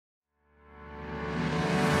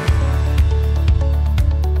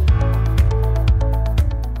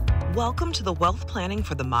Welcome to the Wealth Planning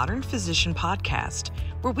for the Modern Physician podcast,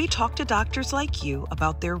 where we talk to doctors like you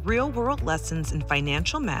about their real-world lessons in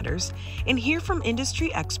financial matters and hear from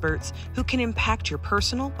industry experts who can impact your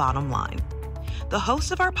personal bottom line. The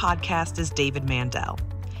host of our podcast is David Mandell.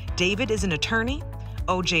 David is an attorney,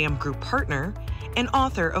 OJM Group partner, and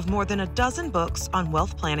author of more than a dozen books on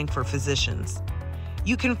wealth planning for physicians.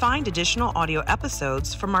 You can find additional audio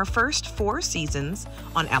episodes from our first 4 seasons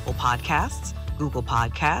on Apple Podcasts, Google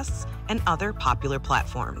Podcasts, and other popular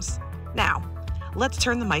platforms. Now, let's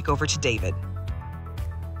turn the mic over to David.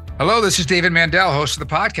 Hello, this is David Mandell, host of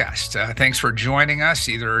the podcast. Thanks for joining us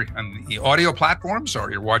either on the audio platforms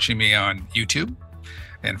or you're watching me on YouTube.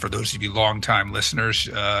 And for those of you longtime listeners,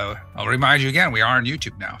 I'll remind you again, we are on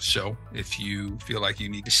YouTube now. So if you feel like you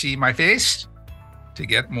need to see my face to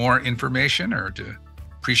get more information or to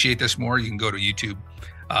appreciate this more, you can go to YouTube.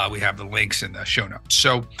 We have the links in the show notes.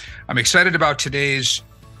 So I'm excited about today's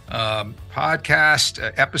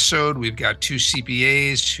podcast episode. We've got 2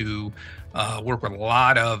 CPAs who work with a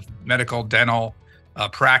lot of medical dental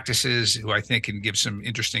practices who I think can give some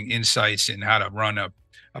interesting insights in how to run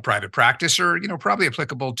a private practice, or probably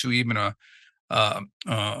applicable to even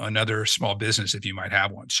another small business if you might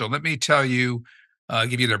have one. So let me tell you,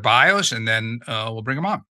 give you their bios, and then we'll bring them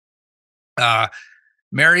on.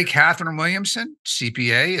 Mary Kathryn Williamson,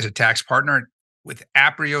 CPA, is a tax partner with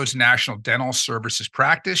Aprio's National Dental Services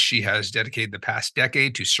practice. She has dedicated the past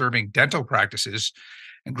decade to serving dental practices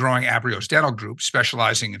and growing Aprio's dental group,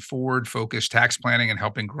 specializing in forward-focused tax planning and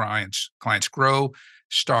helping clients grow,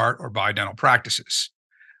 start, or buy dental practices.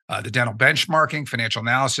 The dental benchmarking, financial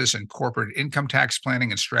analysis, and corporate income tax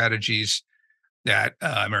planning and strategies that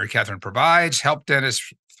Mary Kathryn provides help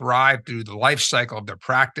dentists thrive through the life cycle of their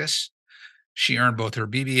practice. She earned both her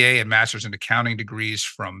BBA and Master's in Accounting degrees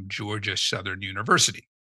from Georgia Southern University.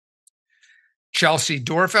 Chelsea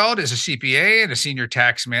Dorfeld is a CPA and a senior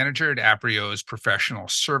tax manager at Aprio's Professional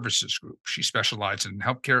Services Group. She specializes in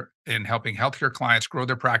helping healthcare clients grow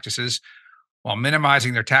their practices while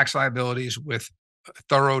minimizing their tax liabilities with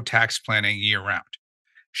thorough tax planning year-round.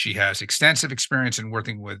 She has extensive experience in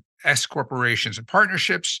working with S corporations and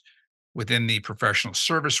partnerships within the professional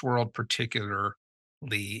service world, particularly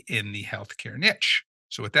in the healthcare niche.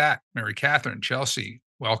 So with that, Mary Kathryn, Chelsea,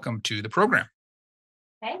 welcome to the program.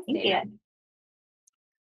 Thank you.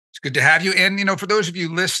 It's good to have you. And, for those of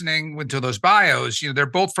you listening to those bios, they're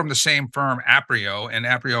both from the same firm, Aprio, and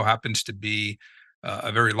Aprio happens to be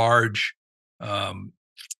a very large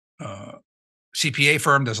CPA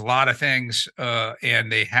firm, does a lot of things,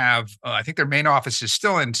 and they have, I think their main office is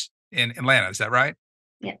still in Atlanta. Is that right?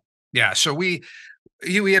 Yeah. Yeah. So we at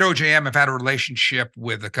OJM have had a relationship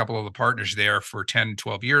with a couple of the partners there for 10,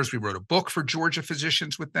 12 years. We wrote a book for Georgia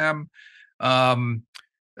physicians with them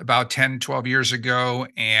about 10, 12 years ago.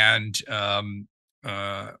 And now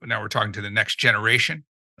we're talking to the next generation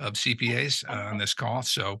of CPAs on this call.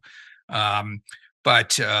 So,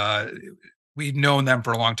 but we've known them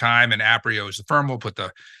for a long time, and Aprio is the firm. We'll put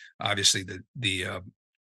the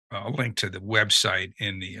link to the website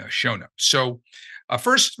in the show notes. So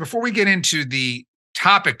first, before we get into the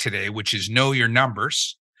topic today, which is know your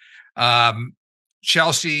numbers,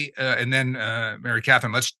 Chelsea and then Mary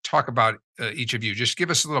Kathryn, let's talk about each of you. Just give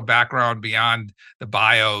us a little background beyond the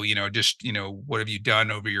bio, what have you done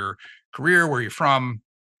over your career, where you're from,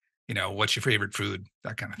 what's your favorite food,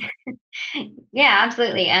 that kind of thing. Yeah,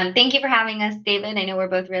 absolutely. Thank you for having us, David. I know we're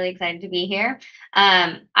both really excited to be here.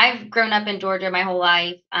 I've grown up in Georgia my whole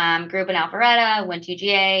life. Grew up in Alpharetta, went to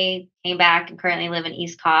UGA, came back, and currently live in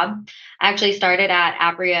East Cobb. I actually started at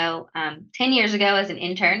Aprio 10 years ago as an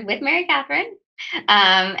intern with Mary Kathryn,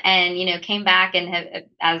 and came back and have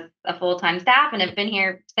as a full-time staff and have been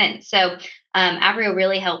here since. So Aprio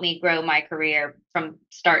really helped me grow my career from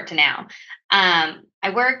start to now. I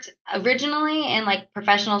worked originally in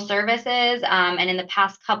professional services, and in the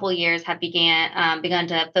past couple years have begun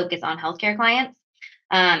to focus on healthcare clients.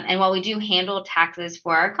 And while we do handle taxes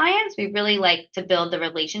for our clients, we really like to build the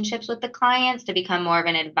relationships with the clients to become more of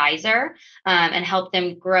an advisor and help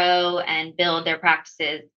them grow and build their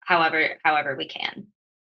practices however we can.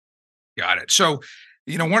 Got it. So,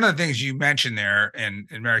 one of the things you mentioned there, and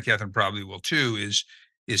Mary Kathryn probably will too,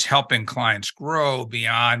 is helping clients grow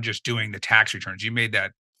beyond just doing the tax returns. You made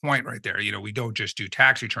that point right there. We don't just do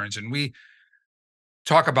tax returns, and we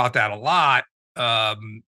talk about that a lot.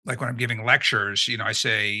 Like when I'm giving lectures, I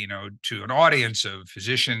say, to an audience of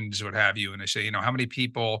physicians, what have you, and I say, how many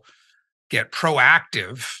people get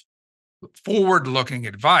proactive, forward-looking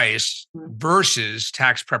advice versus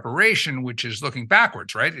tax preparation, which is looking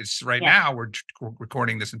backwards, right? It's right now, we're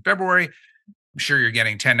recording this in February. I'm sure you're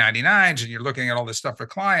getting 1099s and you're looking at all this stuff for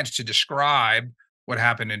clients to describe what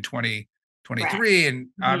happened in 2023. And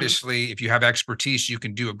obviously, if you have expertise, you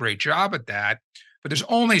can do a great job at that. But there's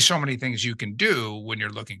only so many things you can do when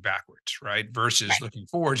you're looking backwards, right? Versus looking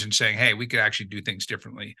forwards and saying, hey, we could actually do things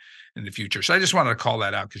differently in the future. So I just wanted to call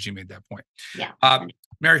that out because you made that point. Yeah.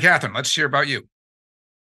 Mary Kathryn, let's hear about you.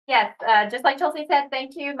 Yes, just like Chelsea said,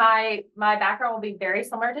 thank you. My background will be very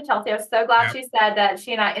similar to Chelsea. I was so glad she said that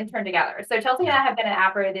she and I interned together. So Chelsea and I have been at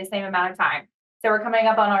Aprio the same amount of time. So we're coming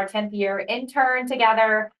up on our 10th year intern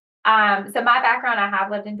together. So my background, I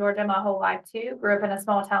have lived in Georgia my whole life too. Grew up in a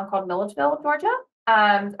small town called Milledgeville, Georgia.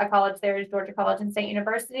 A college there is Georgia College and State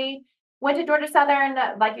University. Went to Georgia Southern,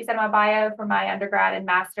 like you said in my bio, for my undergrad and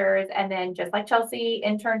master's. And then just like Chelsea,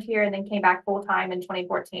 interned here and then came back full time in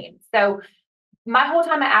 2014. So my whole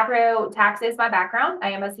time at Aprio, tax is my background.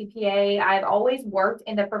 I am a CPA. I've always worked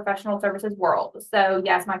in the professional services world. So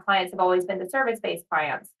yes, my clients have always been the service-based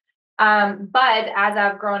clients. But as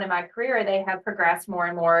I've grown in my career, they have progressed more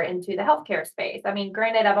and more into the healthcare space. I mean,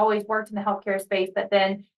 granted, I've always worked in the healthcare space, but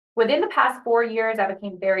then within the past 4 years, I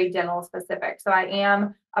became very dental specific. So I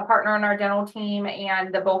am a partner on our dental team,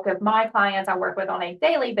 and the bulk of my clients I work with on a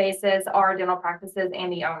daily basis are dental practices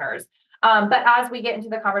and the owners. But as we get into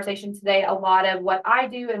the conversation today, a lot of what I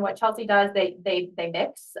do and what Chelsea does, they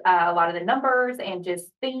mix. A lot of the numbers and just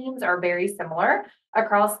themes are very similar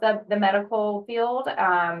across the medical field.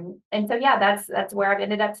 And so, yeah, that's where I've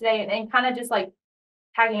ended up today. And kind of just like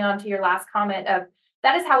tagging on to your last comment of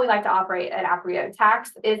that is how we like to operate at Aprio.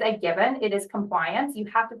 Tax is a given. It is compliance. You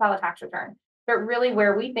have to file a tax return. But really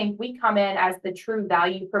where we think we come in as the true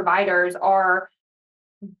value providers are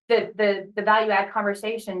the value add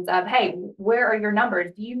conversations of, hey, where are your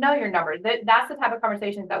numbers? Do you know your numbers? That's the type of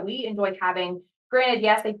conversations that we enjoy having. Granted,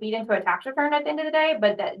 yes, they feed into a tax return at the end of the day,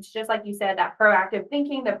 but that's just like you said, that proactive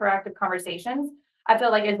thinking, the proactive conversations, I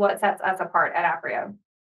feel like is what sets us apart at Aprio.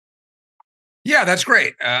 Yeah, that's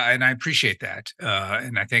great. And I appreciate that.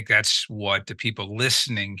 And I think that's what the people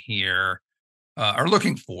listening here are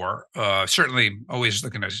looking for. Certainly always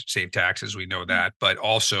looking to save taxes, we know that, but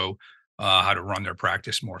also how to run their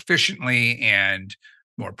practice more efficiently and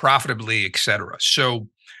more profitably, et cetera. So,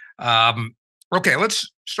 okay,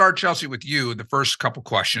 let's start, Chelsea, with you, the first couple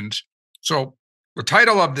questions. So the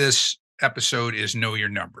title of this episode is Know Your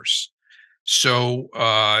Numbers. So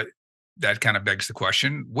that kind of begs the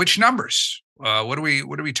question, which numbers? What are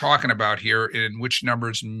we talking about here, and which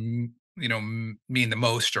numbers mean the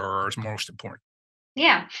most or is most important?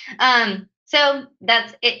 Yeah. So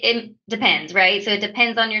it depends, right? So it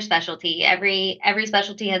depends on your specialty. Every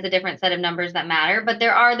specialty has a different set of numbers that matter, but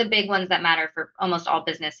there are the big ones that matter for almost all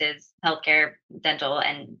businesses, healthcare, dental,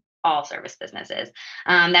 and all service businesses.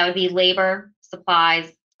 That would be labor,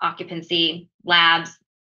 supplies, occupancy, labs,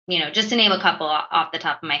 just to name a couple off the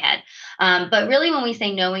top of my head. But really, when we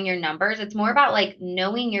say knowing your numbers, it's more about like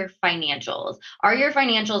knowing your financials. Are your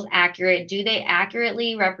financials accurate? Do they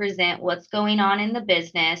accurately represent what's going on in the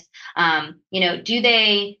business? Do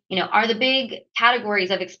they, are the big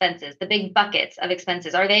categories of expenses, the big buckets of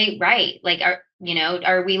expenses, are they right? Like,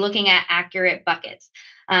 are we looking at accurate buckets?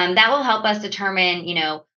 That will help us determine,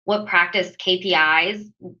 what practice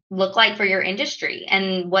KPIs look like for your industry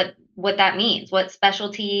and what that means. What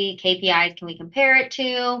specialty KPIs can we compare it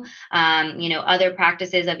to? Other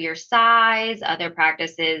practices of your size, other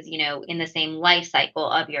practices, in the same life cycle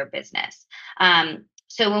of your business.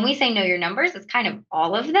 So when we say know your numbers, it's kind of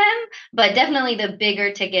all of them, but definitely the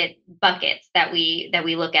bigger ticket buckets that we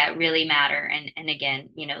look at really matter. And again,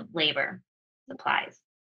 labor, supplies,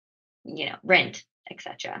 rent,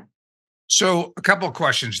 etc. So a couple of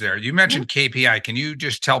questions there. You mentioned KPI. Can you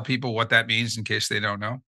just tell people what that means in case they don't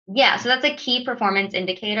know? Yeah, so that's a key performance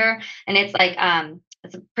indicator, and it's like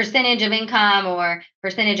it's a percentage of income or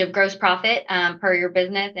percentage of gross profit per your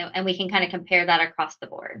business, and we can kind of compare that across the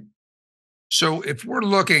board. So if we're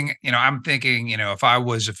looking, I'm thinking, if I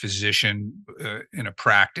was a physician in a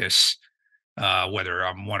practice, whether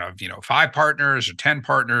I'm one of 5 partners or 10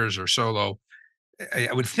 partners or solo,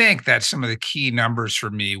 I would think that some of the key numbers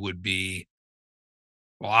for me would be,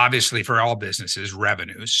 well, obviously for all businesses,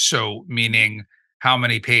 revenues. So meaning how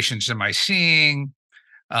many patients am I seeing?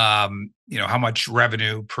 How much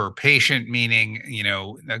revenue per patient, meaning,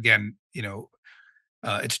 again,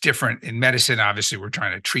 it's different in medicine. Obviously, we're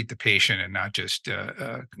trying to treat the patient and not just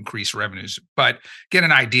increase revenues, but get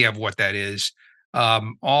an idea of what that is.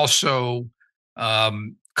 Also,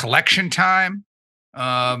 collection time,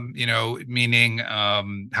 meaning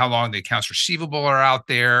how long the accounts receivable are out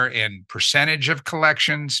there, and percentage of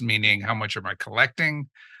collections, meaning how much am I collecting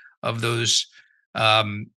of those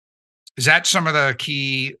Is that some of the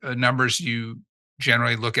key numbers you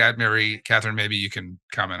generally look at, Mary Kathryn? Maybe you can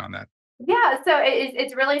comment on that. Yeah, so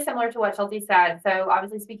it's really similar to what Chelsea said. So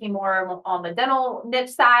obviously speaking more on the dental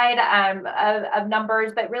niche side of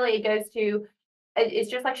numbers, but really it goes to,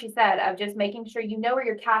 it's just like she said, of just making sure you know where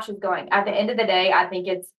your cash is going. At the end of the day, I think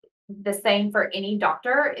it's the same for any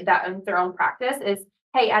doctor that owns their own practice is,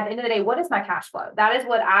 hey, at the end of the day, what is my cash flow? That is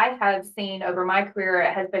what I have seen over my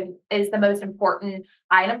career is the most important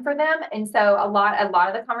item for them. And so a lot of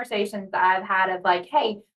the conversations that I've had of like,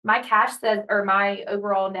 hey, my cash says, or my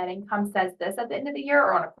overall net income says this at the end of the year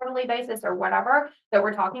or on a quarterly basis or whatever that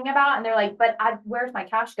we're talking about. And they're like, but where's my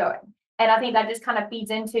cash going? And I think that just kind of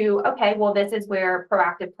feeds into, okay, well, this is where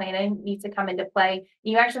proactive planning needs to come into play.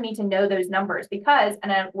 You actually need to know those numbers because,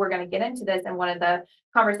 and then we're going to get into this in one of the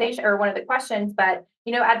conversation or one of the questions, but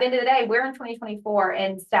at the end of the day, we're in 2024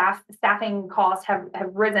 and staffing costs have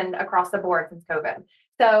risen across the board since COVID.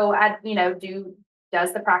 So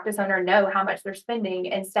does the practice owner know how much they're spending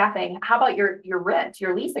in staffing? How about your rent,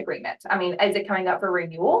 your lease agreement? I mean, is it coming up for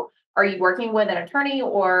renewal? Are you working with an attorney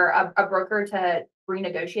or a broker to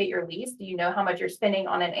renegotiate your lease? Do you know how much you're spending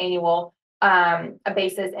on an annual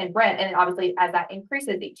basis in rent? And obviously, as that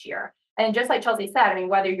increases each year. And just like Chelsea said, I mean,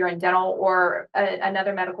 whether you're in dental or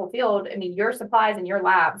another medical field, I mean, your supplies and your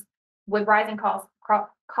labs with rising costs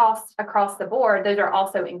across the board, those are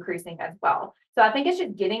also increasing as well. So I think it's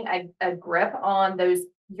just getting a grip on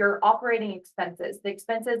your operating expenses, the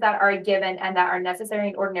expenses that are given and that are necessary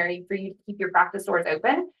and ordinary for you to keep your practice doors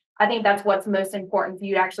open. I think that's what's most important for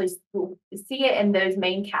you to actually see it in those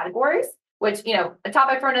main categories, which, a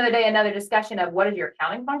topic for another day, another discussion of what does your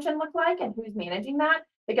accounting function look like and who's managing that,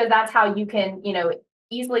 because that's how you can,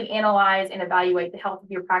 easily analyze and evaluate the health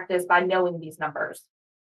of your practice by knowing these numbers.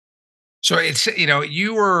 So it's,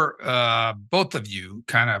 you were, both of you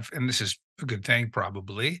kind of, and this is a good thing,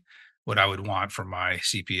 probably what I would want from my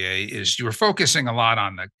CPA is you were focusing a lot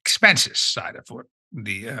on the expenses side of what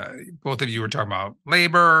both of you were talking about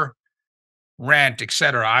labor, rent, et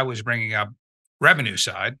cetera. I was bringing up revenue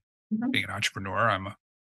side. Mhm. Being an entrepreneur, I'm a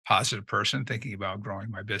positive person thinking about growing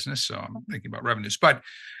my business. So I'm thinking about revenues, but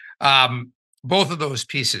both of those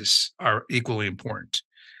pieces are equally important.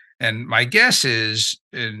 And my guess is,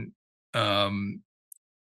 and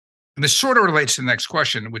this sort of relates to the next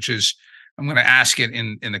question, which is I'm going to ask it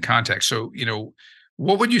in the context. So,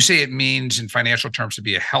 what would you say it means in financial terms to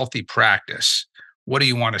be a healthy practice? What do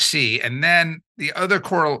you want to see? And then the other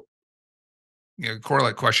correlate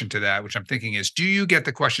question to that, which I'm thinking is, do you get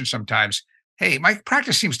the question sometimes, hey, my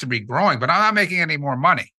practice seems to be growing, but I'm not making any more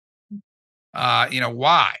money.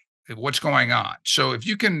 Why? What's going on? So if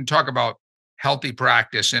you can talk about healthy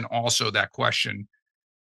practice and also that question,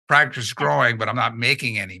 practice is growing, but I'm not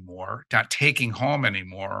making any more, not taking home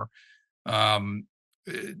anymore. You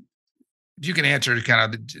can answer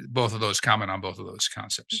kind of both of those, comment on both of those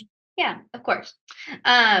concepts. Yeah, of course.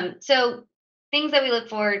 So things that we look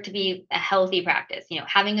for to be a healthy practice,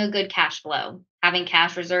 having a good cash flow, having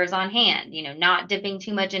cash reserves on hand, not dipping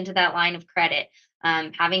too much into that line of credit,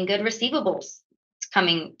 having good receivables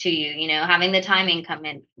coming to you, having the timing come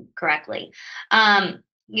in correctly.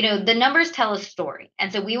 The numbers tell a story.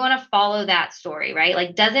 And so we want to follow that story, right?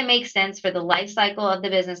 Like, does it make sense for the life cycle of the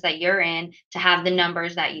business that you're in to have the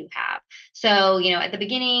numbers that you have? So, at the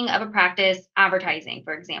beginning of a practice, advertising,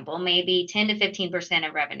 for example, maybe 10 to 15%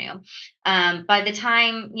 of revenue. By the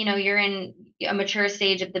time, you're in a mature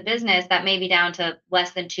stage of the business, that may be down to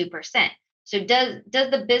less than 2%. So does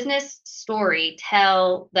the business story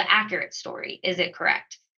tell the accurate story? Is it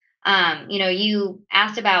correct? You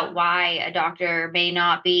asked about why a doctor may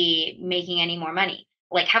not be making any more money.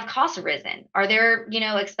 Like, have costs risen? Are there,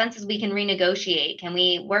 expenses we can renegotiate? Can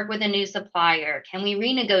we work with a new supplier? Can we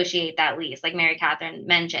renegotiate that lease, like Mary Kathryn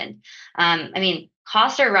mentioned?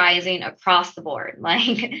 Costs are rising across the board.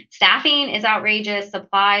 Like, staffing is outrageous,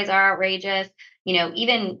 supplies are outrageous,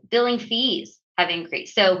 even billing fees have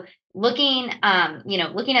increased. So looking at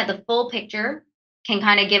the full picture can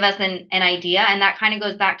kind of give us an idea. And that kind of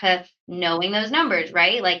goes back to knowing those numbers,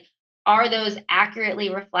 right? Like, are those accurately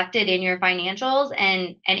reflected in your financials?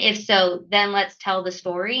 And if so, then let's tell the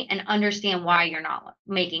story and understand why you're not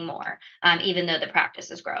making more, even though the practice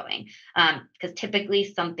is growing. Because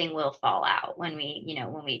typically something will fall out when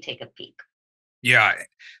we take a peek. Yeah,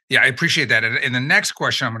 I appreciate that. And the next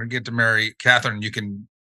question I'm going to get to Mary Kathryn. You can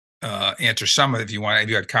answer some of it if you want. If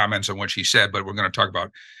you had comments on what she said, but we're going to talk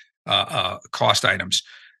about cost items.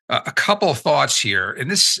 A couple of thoughts here,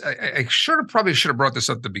 and this I probably should have brought this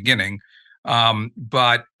up at the beginning,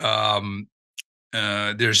 but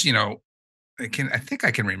there's I think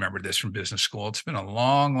I can remember this from business school. It's been a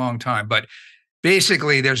long time, but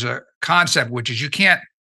basically there's a concept, which is you can't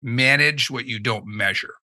manage what you don't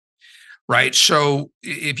measure. Right. So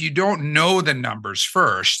if you don't know the numbers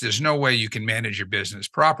first, there's no way you can manage your business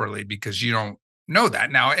properly because you don't know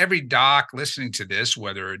that. Now, every doc listening to this,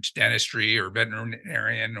 whether it's dentistry or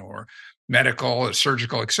veterinarian or medical or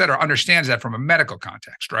surgical, et cetera, understands that from a medical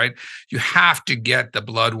context, right? You have to get the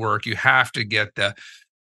blood work. You have to get the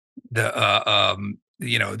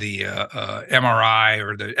MRI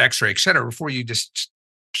or the X-ray, et cetera, before you just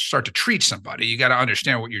start to treat somebody. You got to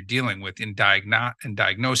understand what you're dealing with and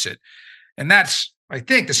diagnose it. And that's, I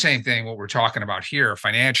think, the same thing what we're talking about here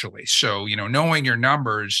financially. So, knowing your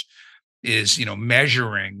numbers is,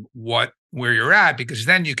 measuring where you're at, because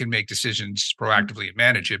then you can make decisions proactively and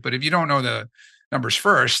manage it. But if you don't know the numbers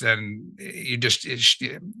first, then it's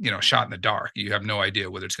shot in the dark. You have no idea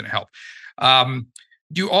whether it's going to help.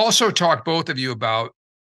 You also talked, both of you, about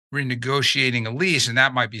renegotiating a lease, and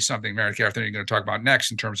that might be something, Mary Kathryn, you're going to talk about next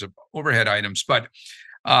in terms of overhead items. But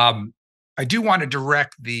I do want to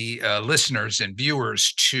direct the listeners and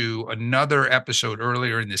viewers to another episode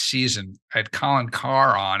earlier in the season. I had Colin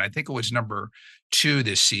Carr on. I think it was number 2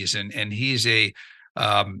 this season, and he's a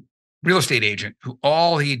real estate agent who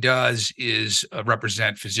all he does is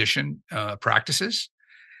represent physician practices,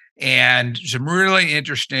 and some really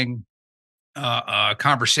interesting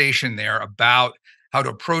conversation there about how to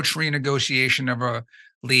approach renegotiation of a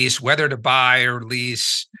lease, whether to buy or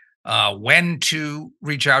lease, when to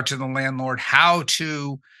reach out to the landlord, how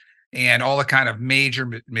to, and all the kind of major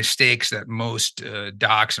mistakes that most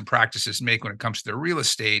docs and practices make when it comes to their real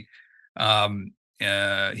estate.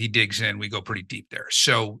 He digs in. We go pretty deep there.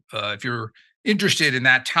 So if you're interested in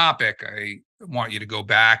that topic, I want you to go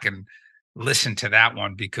back and listen to that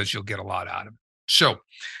one because you'll get a lot out of it. So,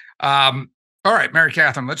 all right, Mary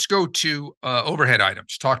Kathryn, let's go to overhead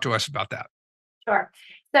items. Talk to us about that. Sure.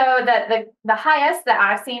 So the highest that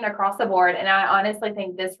I've seen across the board, and I honestly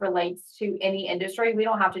think this relates to any industry, we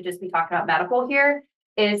don't have to just be talking about medical here,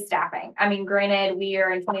 is staffing. I mean, granted, we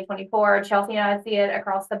are in 2024, Chelsea and I see it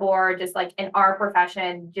across the board, just like in our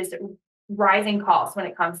profession, just rising costs when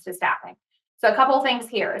it comes to staffing. So a couple of things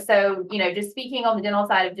here. So, just speaking on the dental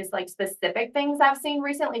side of just like specific things I've seen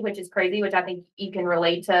recently, which is crazy, which I think you can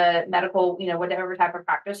relate to medical, whatever type of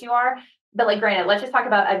practice you are. But like, granted, let's just talk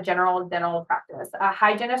about a general dental practice. A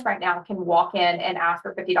hygienist right now can walk in and ask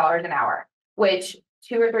for $50 an hour, which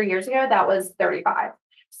 2 or 3 years ago, that was $35.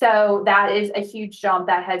 So that is a huge jump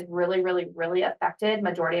that has really, really, really affected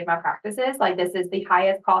majority of my practices. Like, this is the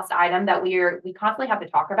highest cost item that we constantly have to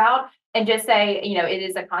talk about, and just say, it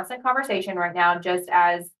is a constant conversation right now, just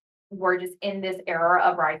as we're just in this era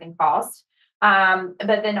of rising costs. But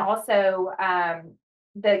then also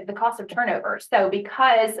the cost of turnover. So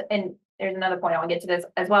because, and there's another point, I'll get to this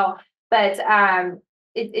as well, but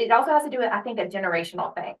it also has to do with, I think, a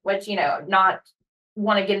generational thing, which, not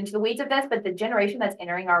want to get into the weeds of this, but the generation that's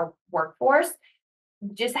entering our workforce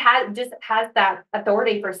just has that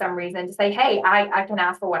authority for some reason to say, hey, I can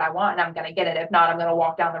ask for what I want and I'm going to get it. If not, I'm going to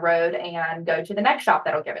walk down the road and go to the next shop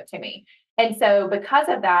that'll give it to me. And so because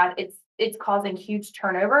of that, it's causing huge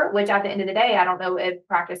turnover, which at the end of the day, I don't know if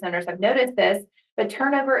practice owners have noticed this, but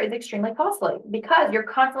turnover is extremely costly because you're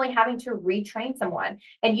constantly having to retrain someone,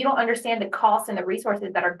 and you don't understand the cost and the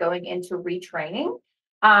resources that are going into retraining.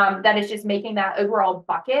 That is just making that overall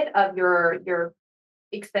bucket of your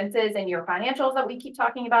expenses and your financials that we keep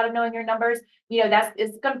talking about of knowing your numbers,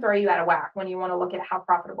 it's going to throw you out of whack when you want to look at how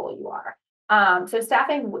profitable you are. So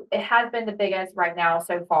staffing, it has been the biggest right now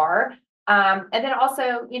so far. And then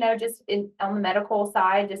also, just on the medical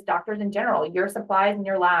side, just doctors in general, your supplies and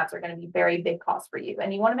your labs are going to be very big costs for you.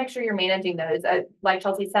 And you want to make sure you're managing those, like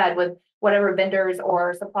Chelsea said, with whatever vendors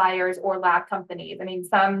or suppliers or lab companies. I mean,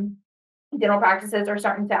 some dental practices are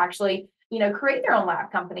starting to actually, create their own lab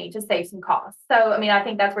company to save some costs. So, I mean, I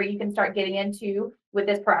think that's where you can start getting into with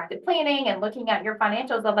this proactive planning and looking at your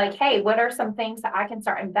financials of like, hey, what are some things that I can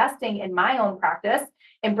start investing in my own practice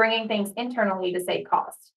and bringing things internally to save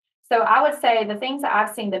costs? So I would say the things that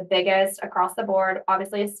I've seen the biggest across the board,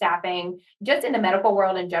 obviously, is staffing, just in the medical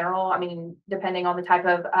world in general. I mean, depending on the type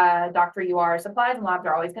of doctor you are, supplies and labs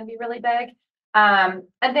are always going to be really big. And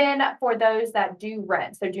then for those that do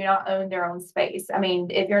rent, so do not own their own space. I mean,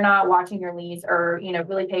 if you're not watching your lease or,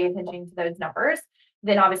 really pay attention to those numbers,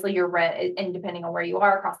 then obviously your rent, and depending on where you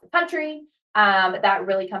are across the country, that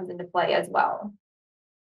really comes into play as well.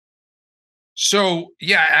 So,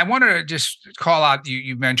 yeah, I want to just call out,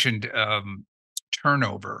 you mentioned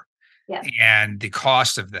turnover. Yes. And the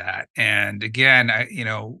cost of that. And again,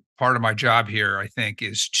 part of my job here, I think,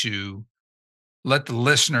 is to let the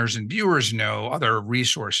listeners and viewers know other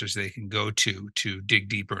resources they can go to dig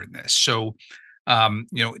deeper in this. So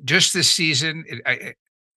Just this season,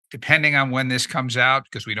 depending on when this comes out,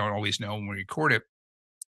 because we don't always know when we record it,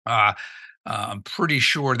 I'm pretty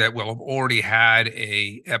sure that we'll have already had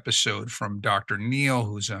a episode from Dr. Neal,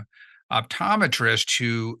 who's a optometrist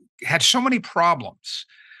who had so many problems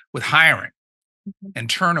with hiring and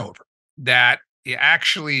turnover that he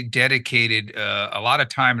actually dedicated a lot of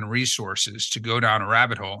time and resources to go down a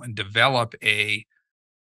rabbit hole and develop a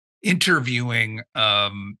interviewing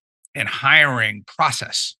and hiring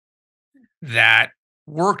process that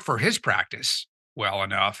worked for his practice well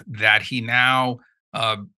enough that he now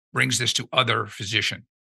brings this to other physician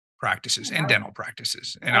practices and dental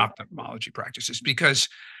practices and ophthalmology practices because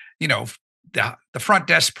the front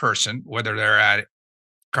desk person, whether they're at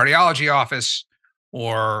cardiology office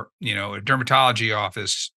or a dermatology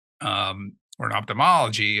office or an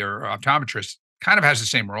ophthalmology or optometrist, kind of has the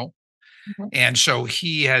same role. And so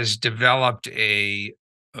he has developed a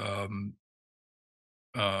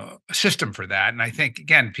system for that. And I think,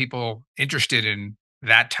 again, people interested in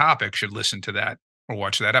that topic should listen to that or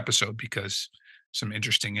watch that episode because some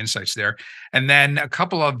interesting insights there. And then a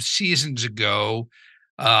couple of seasons ago,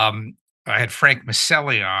 I had Frank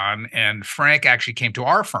Maselli on, and Frank actually came to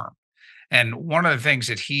our firm. And one of the things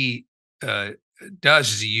that he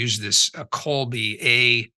does is he uses this Colby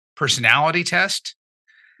A personality test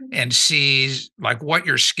and sees like what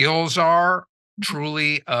your skills are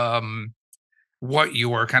truly, what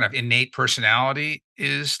your kind of innate personality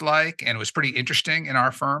is like. And it was pretty interesting in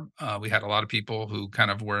our firm. We had a lot of people who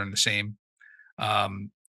kind of were in the same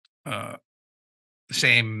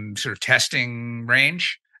sort of testing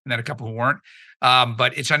range, and then a couple who weren't.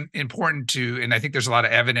 But it's important to, and I think there's a lot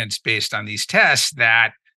of evidence based on these tests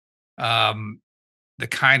that the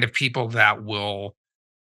kind of people that will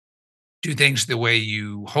do things the way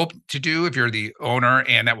you hope to do if you're the owner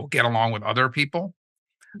and that will get along with other people,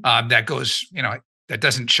 that goes, that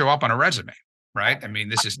doesn't show up on a resume, right? I mean,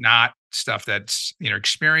 this is not stuff that's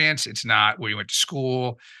experience. It's not where you went to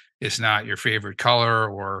school. It's not your favorite color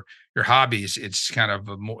or your hobbies. It's kind of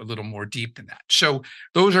a little more deep than that. So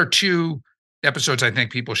those are two episodes I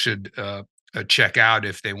think people should check out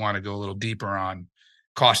if they want to go a little deeper on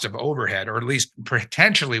cost of overhead, or at least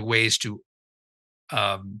potentially ways to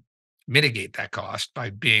mitigate that cost by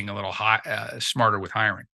being a little smarter with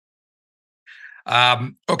hiring.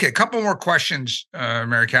 Okay, a couple more questions,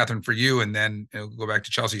 Mary Kathryn, for you, and then we'll go back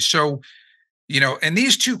to Chelsea. So, and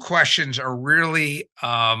these two questions are really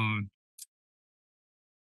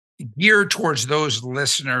geared towards those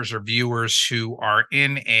listeners or viewers who are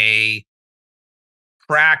in a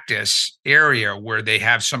practice area where they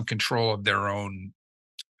have some control of their own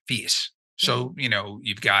fees. So,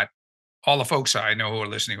 you've got all the folks I know who are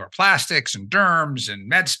listening who are plastics and derms and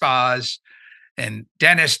med spas and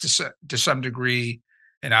dentists to some degree.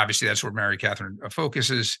 And obviously that's where Mary Kathryn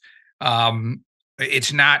focuses.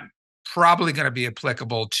 It's not probably going to be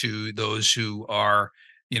applicable to those who are,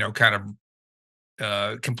 kind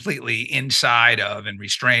of completely inside of and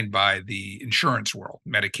restrained by the insurance world,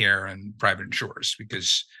 Medicare and private insurers,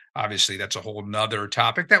 because obviously that's a whole nother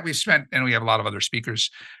topic that we've spent, and we have a lot of other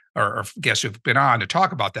speakers or guests who've been on to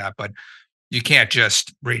talk about that, but you can't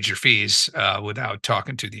just raise your fees without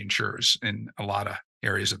talking to the insurers in a lot of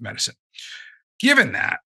areas of medicine. Given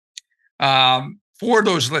that, for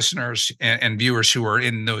those listeners and viewers who are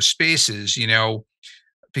in those spaces,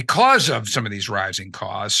 because of some of these rising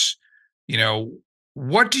costs,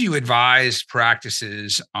 what do you advise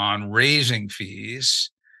practices on raising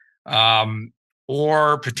fees?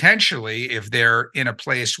 Or potentially if they're in a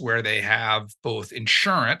place where they have both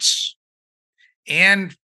insurance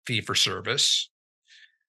and fee for service,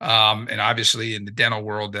 and obviously in the dental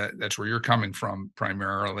world, that's where you're coming from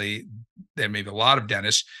primarily. There may be a lot of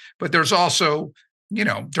dentists, but there's also,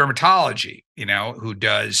 dermatology, who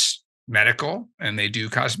does medical and they do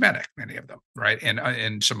cosmetic, many of them, right?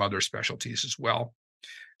 And some other specialties as well.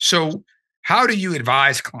 So how do you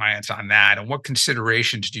advise clients on that? And what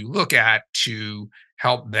considerations do you look at to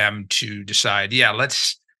help them to decide,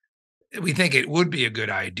 we think it would be a good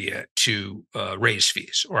idea to raise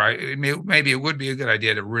fees, or maybe it would be a good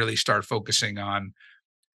idea to really start focusing on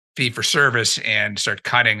fee for service and start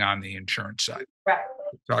cutting on the insurance side? Right.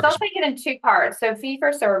 So I'll take it in two parts. So fee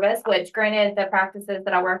for service, which granted the practices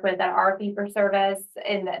that I work with that are fee for service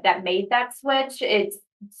and that made that switch, it's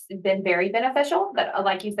been very beneficial. But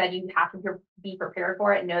like you said, you have to be prepared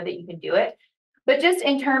for it and know that you can do it. But just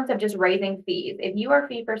in terms of just raising fees, if you are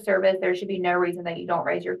fee for service, there should be no reason that you don't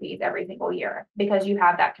raise your fees every single year because you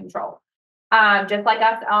have that control. Just like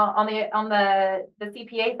us on the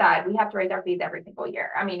CPA side, we have to raise our fees every single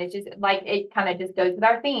year. I mean, it's just like, it kind of just goes with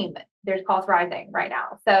our theme. There's costs rising right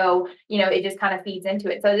now. So, it just kind of feeds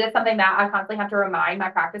into it. So it's something that I constantly have to remind my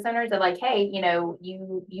practice owners of, like, hey,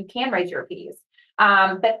 you can raise your fees.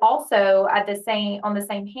 But also on the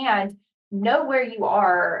same hand, know where you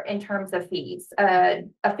are in terms of fees. A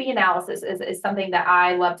fee analysis is something that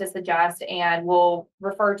I love to suggest, and will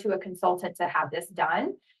refer to a consultant to have this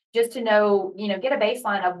done, just to know, get a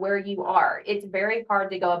baseline of where you are. It's very hard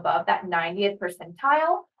to go above that 90th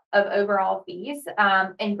percentile of overall fees.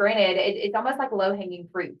 And granted, it's almost like low hanging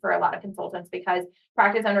fruit for a lot of consultants, because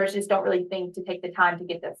practice owners just don't really think to take the time to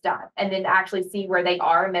get this done and then actually see where they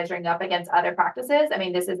are measuring up against other practices. I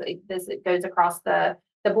mean, this goes across the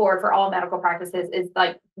board for all medical practices, is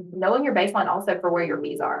like knowing your baseline also for where your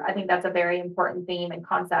fees are. I think that's a very important theme and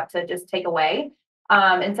concept to just take away.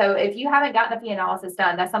 And so if you haven't gotten a fee analysis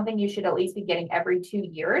done, that's something you should at least be getting every 2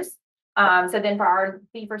 years. So then for our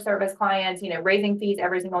fee for service clients, raising fees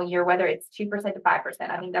every single year, whether it's 2% to 5%,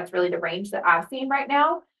 I think that's really the range that I've seen right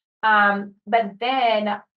now. But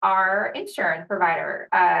then our insurance provider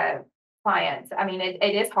clients, I mean,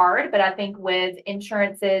 it is hard, but I think with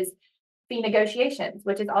insurances, fee negotiations,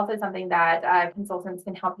 which is also something that consultants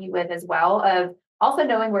can help you with as well, of also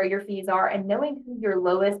knowing where your fees are and knowing who your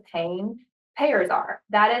lowest paying payers are.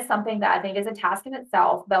 That is something that I think is a task in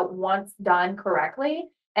itself, but once done correctly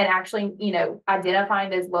and actually, identifying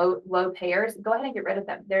those low payers, go ahead and get rid of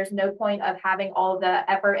them. There's no point of having all the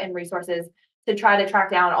effort and resources to try to track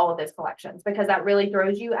down all of those collections, because that really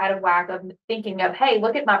throws you out of whack of thinking of, hey,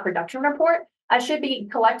 look at my production report. I should be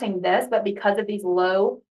collecting this, but because of these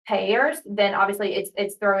low payers, then obviously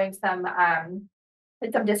it's throwing some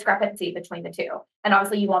discrepancy between the two. And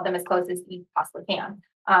obviously you want them as close as you possibly can.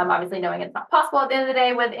 Obviously knowing it's not possible at the end of the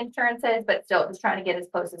day with insurances, but still just trying to get as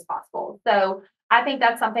close as possible. So I think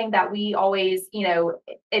that's something that we always,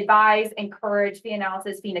 advise, encourage fee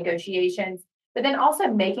analysis, fee negotiations, but then also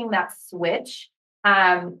making that switch.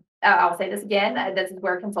 I'll say this again, this is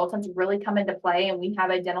where consultants really come into play, and we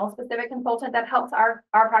have a dental specific consultant that helps our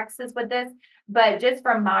practices with this. But just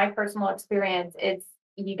from my personal experience,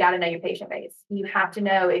 you got to know your patient base. You have to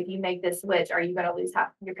know, if you make this switch, are you going to lose half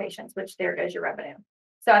of your patients, which there goes your revenue.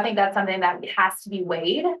 So I think that's something that has to be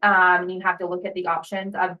weighed. You have to look at the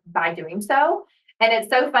options by doing so. And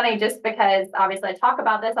it's so funny, just because obviously I talk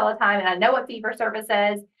about this all the time, and I know what fee for service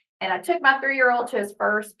is. And I took my 3-year-old to his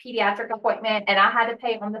first pediatric appointment, and I had to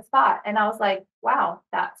pay on the spot. And I was like, wow,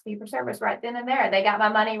 that's fee for service right then and there. They got my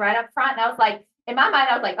money right up front. And I was like, in my mind,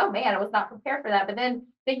 I was like, oh man, I was not prepared for that. But then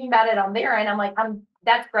thinking about it on their end, I'm like,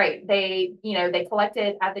 that's great. They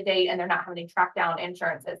collected at the date, and they're not having to track down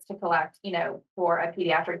insurances to collect, for a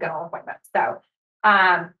pediatric dental appointment. So,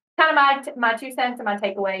 kind of my 2 cents and my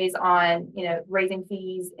takeaways on, raising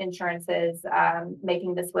fees, insurances,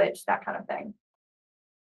 making the switch, that kind of thing.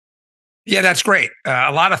 Yeah, that's great.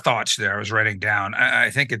 A lot of thoughts there I was writing down.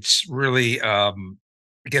 I think it's really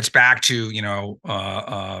gets back to,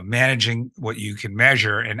 managing what you can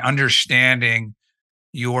measure and understanding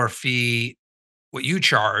your fee, what you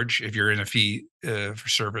charge if you're in a fee for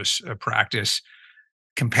service practice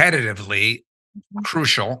competitively,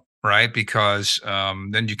 crucial, right? Because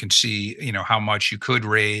then you can see, how much you could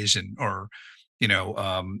raise or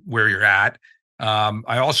where you're at.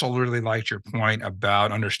 I also really liked your point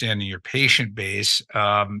about understanding your patient base,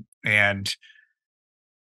 and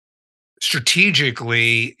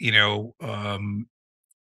strategically,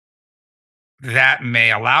 that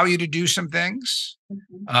may allow you to do some things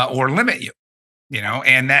or limit you,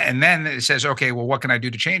 and then it says, okay, well, what can I do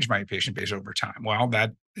to change my patient base over time? Well,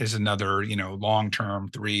 that is another, long-term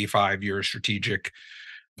 3-5 year strategic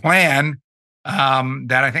plan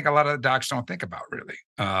that I think a lot of docs don't think about really.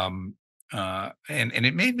 And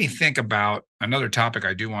it made me think about another topic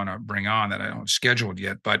I do want to bring on that I don't scheduled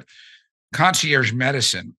yet, but concierge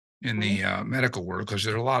medicine in the medical world, because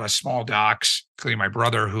there's a lot of small docs, including my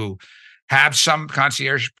brother, who have some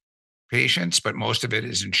concierge patients, but most of it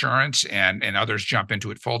is insurance, and others jump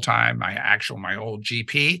into it full time. My old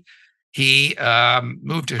GP, he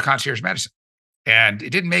moved to concierge medicine, and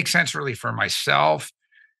it didn't make sense really for myself,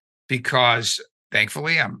 because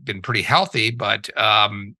thankfully I've been pretty healthy, but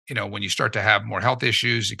when you start to have more health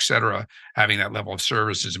issues, et cetera, having that level of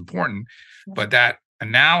service is important. But that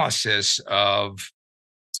analysis of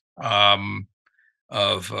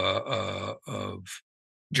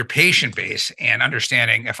your patient base and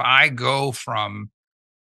understanding, if I go from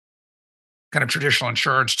kind of traditional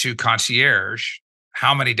insurance to concierge,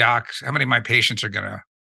 how many of my patients are going to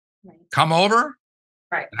come over,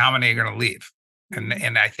 right, and how many are going to leave?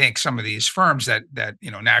 And I think some of these firms that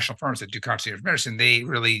national firms that do concierge medicine, they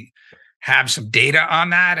really have some data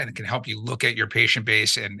on that and can help you look at your patient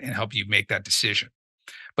base and help you make that decision.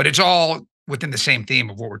 But it's all within the same theme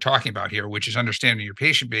of what we're talking about here, which is understanding your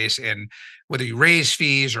patient base and whether you raise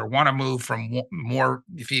fees or want to move from more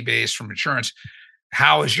fee based from insurance.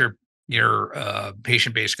 How is your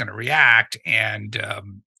patient base going to react? And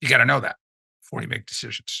you got to know that before you make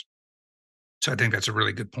decisions. So I think that's a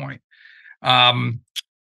really good point.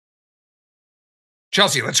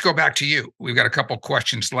 Chelsea, let's go back to you. We've got a couple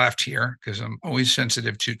questions left here because I'm always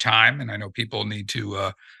sensitive to time, and I know people need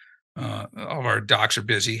to. All of our docs are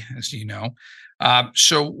busy, as you know.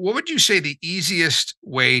 So, what would you say the easiest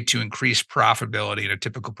way to increase profitability in a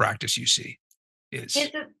typical practice you see is?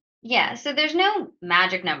 Yeah, so there's no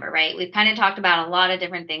magic number, right? We've kind of talked about a lot of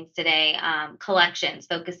different things today. Collections,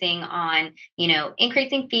 focusing on,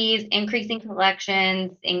 increasing fees, increasing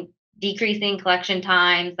collections, decreasing collection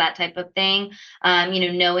times, that type of thing.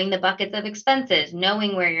 Knowing the buckets of expenses,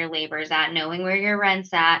 knowing where your labor is at, knowing where your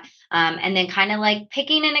rent's at, and then kind of like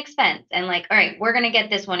picking an expense and like, all right, we're going to get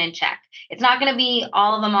this one in check. It's not going to be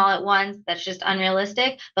all of them all at once. That's just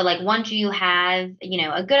unrealistic. But like once you have,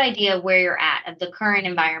 a good idea of where you're at, of the current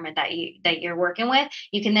environment that you're working with,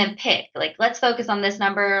 you can then pick, like, let's focus on this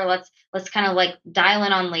number. Let's kind of like dial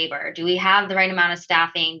in on labor. Do we have the right amount of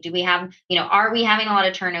staffing? Do we have, are we having a lot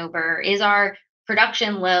of turnover? Is our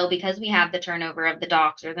production low because we have the turnover of the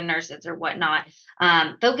docs or the nurses or whatnot?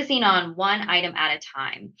 Focusing on one item at a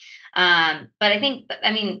time. But I think,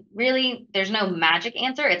 really, there's no magic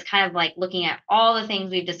answer. It's kind of like looking at all the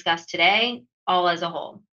things we've discussed today, all as a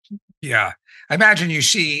whole. Yeah. I imagine you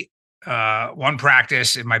see one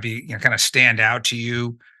practice, it might be, kind of stand out to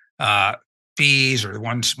you. Fees, or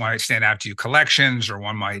one might stand out to you collections, or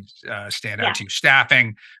one might stand out to you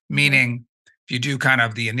staffing, meaning if you do kind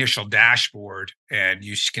of the initial dashboard and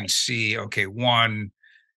you can see, okay, one,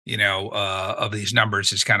 of these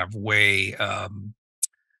numbers is kind of way out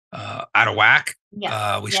of whack.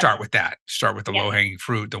 We start with that, start with the low hanging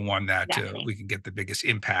fruit, the one that we can get the biggest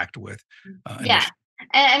impact with.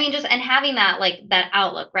 And having that, like that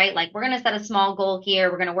outlook, right? Like we're going to set a small goal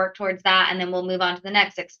here. We're going to work towards that. And then we'll move on to the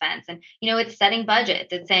next expense. And, it's setting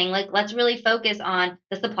budgets. It's saying like, let's really focus on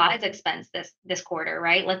the supplies expense this quarter,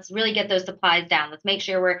 right? Let's really get those supplies down. Let's make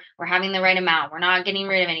sure we're having the right amount. We're not getting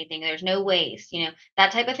rid of anything. There's no waste,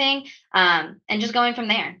 that type of thing. And just going from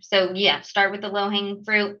there. So start with the low hanging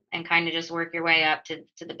fruit and kind of just work your way up to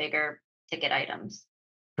the bigger ticket items.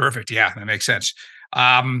 Perfect. Yeah, that makes sense.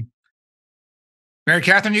 Mary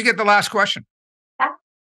Kathryn, you get the last question.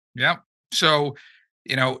 Yeah. So,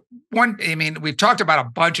 we've talked about a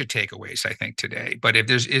bunch of takeaways, I think, today, but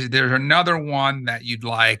is there another one that you'd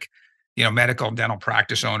like, medical and dental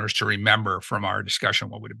practice owners to remember from our discussion,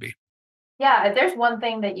 what would it be? Yeah, if there's one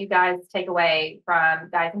thing that you guys take away from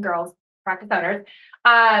guys and girls, practice owners,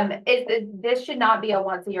 this should not be a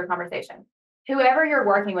once a year conversation. Whoever you're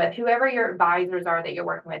working with, whoever your advisors are that you're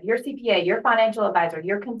working with, your CPA, your financial advisor,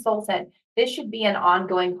 your consultant, this should be an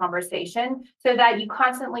ongoing conversation so that you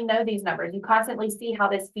constantly know these numbers. You constantly see how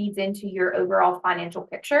this feeds into your overall financial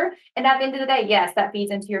picture. And at the end of the day, yes, that feeds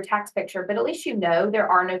into your tax picture, but at least there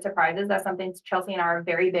are no surprises. That's something Chelsea and I are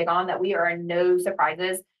very big on, that we are a no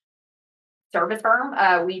surprises service firm.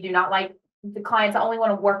 We do not like the clients only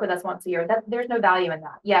want to work with us once a year. There's no value in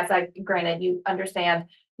that. Yes, granted, you understand,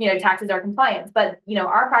 taxes are compliance, but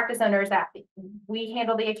our practice owners, that we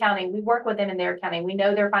handle the accounting, we work with them in their accounting, we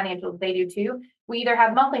know their financials, they do too. We either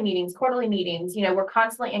have monthly meetings, quarterly meetings, we're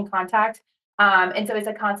constantly in contact. And so it's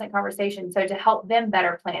a constant conversation. So to help them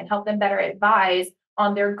better plan, help them better advise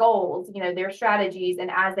on their goals, their strategies, and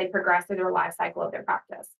as they progress through their life cycle of their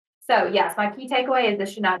practice. So yes, my key takeaway is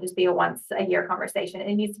this should not just be a once a year conversation.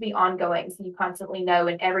 It needs to be ongoing. So you constantly know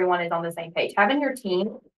and everyone is on the same page. Having your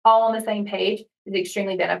team all on the same page is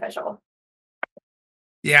extremely beneficial.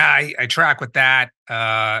 Yeah, I track with that.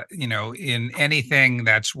 In anything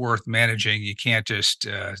that's worth managing, you can't just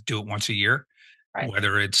do it once a year, right?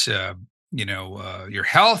 Whether it's, your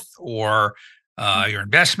health or your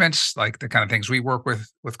investments, like the kind of things we work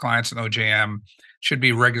with clients in OJM, should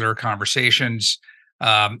be regular conversations.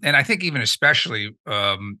 And I think even especially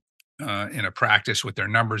in a practice with their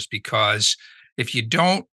numbers, because if you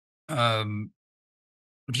don't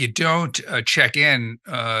check in,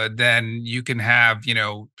 then you can have,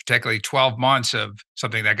 particularly 12 months of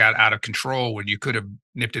something that got out of control when you could have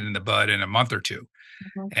nipped it in the bud in a month or two.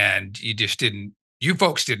 And you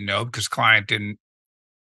folks didn't know because client didn't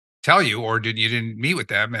tell you, or you didn't meet with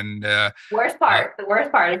them. And the worst part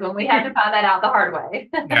is when we had to find that out the hard way.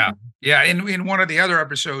 Yeah. In one of the other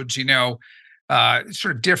episodes,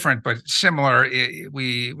 sort of different, but similar.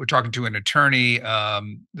 We were talking to an attorney,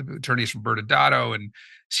 the attorneys from Bertadato in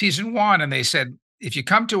season 1, and they said, if you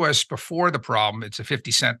come to us before the problem, it's a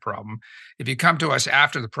 50-cent problem. If you come to us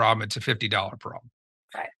after the problem, it's a $50 problem.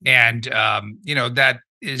 Right. And, that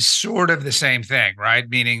is sort of the same thing, right?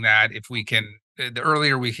 Meaning that if we can, the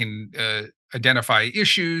earlier we can identify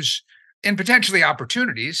issues and potentially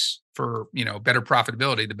opportunities for, better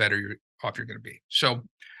profitability, the better off you're going to be. So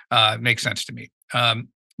it makes sense to me.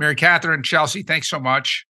 Mary Kathryn, Chelsea, thanks so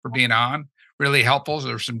much for being on. Really helpful.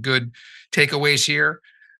 There's some good takeaways here.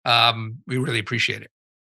 We really appreciate it.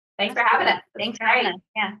 Thanks for having us. Thanks for having us.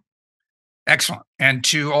 Yeah. Excellent. And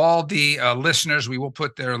to all the listeners, we will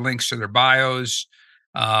put their links to their bios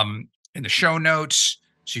in the show notes,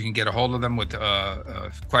 so you can get a hold of them with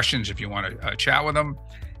questions if you want to chat with them.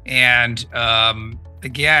 And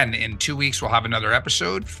again, in 2 weeks, we'll have another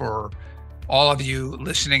episode. For all of you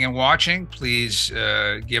listening and watching, please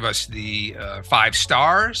give us the 5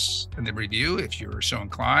 stars in the review. If you're so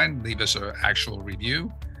inclined, leave us an actual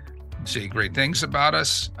review and say great things about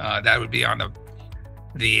us. That would be on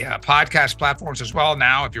the podcast platforms as well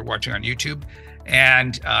now, if you're watching on YouTube.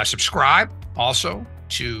 And subscribe also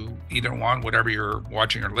to either one, whatever you're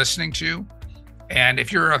watching or listening to. And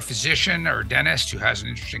if you're a physician or a dentist who has an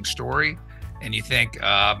interesting story and you think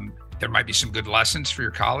there might be some good lessons for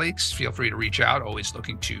your colleagues, feel free to reach out. Always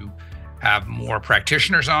looking to have more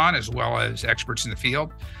practitioners on, as well as experts in the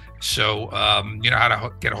field. So you know how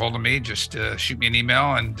to get a hold of me. Just shoot me an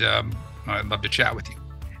email, and I'd love to chat with you.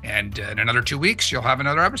 And in another 2 weeks, you'll have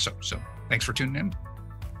another episode. So thanks for tuning in.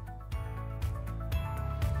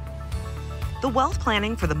 The Wealth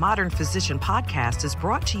Planning for the Modern Physician podcast is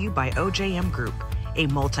brought to you by OJM Group, a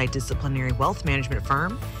multidisciplinary wealth management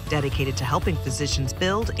firm dedicated to helping physicians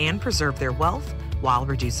build and preserve their wealth while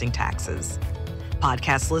reducing taxes.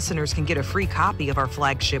 Podcast listeners can get a free copy of our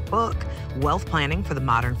flagship book, Wealth Planning for the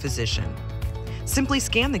Modern Physician. Simply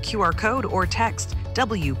scan the QR code or text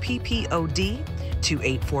WPPOD to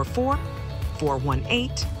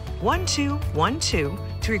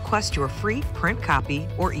 844-418-1212 to request your free print copy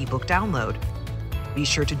or ebook download. Be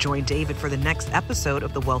sure to join David for the next episode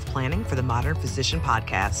of the Wealth Planning for the Modern Physician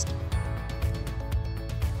podcast.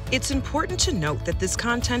 It's important to note that this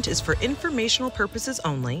content is for informational purposes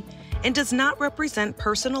only and does not represent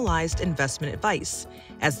personalized investment advice,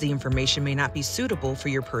 as the information may not be suitable for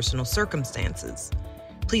your personal circumstances.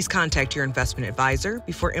 Please contact your investment advisor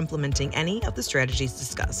before implementing any of the strategies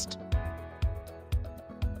discussed.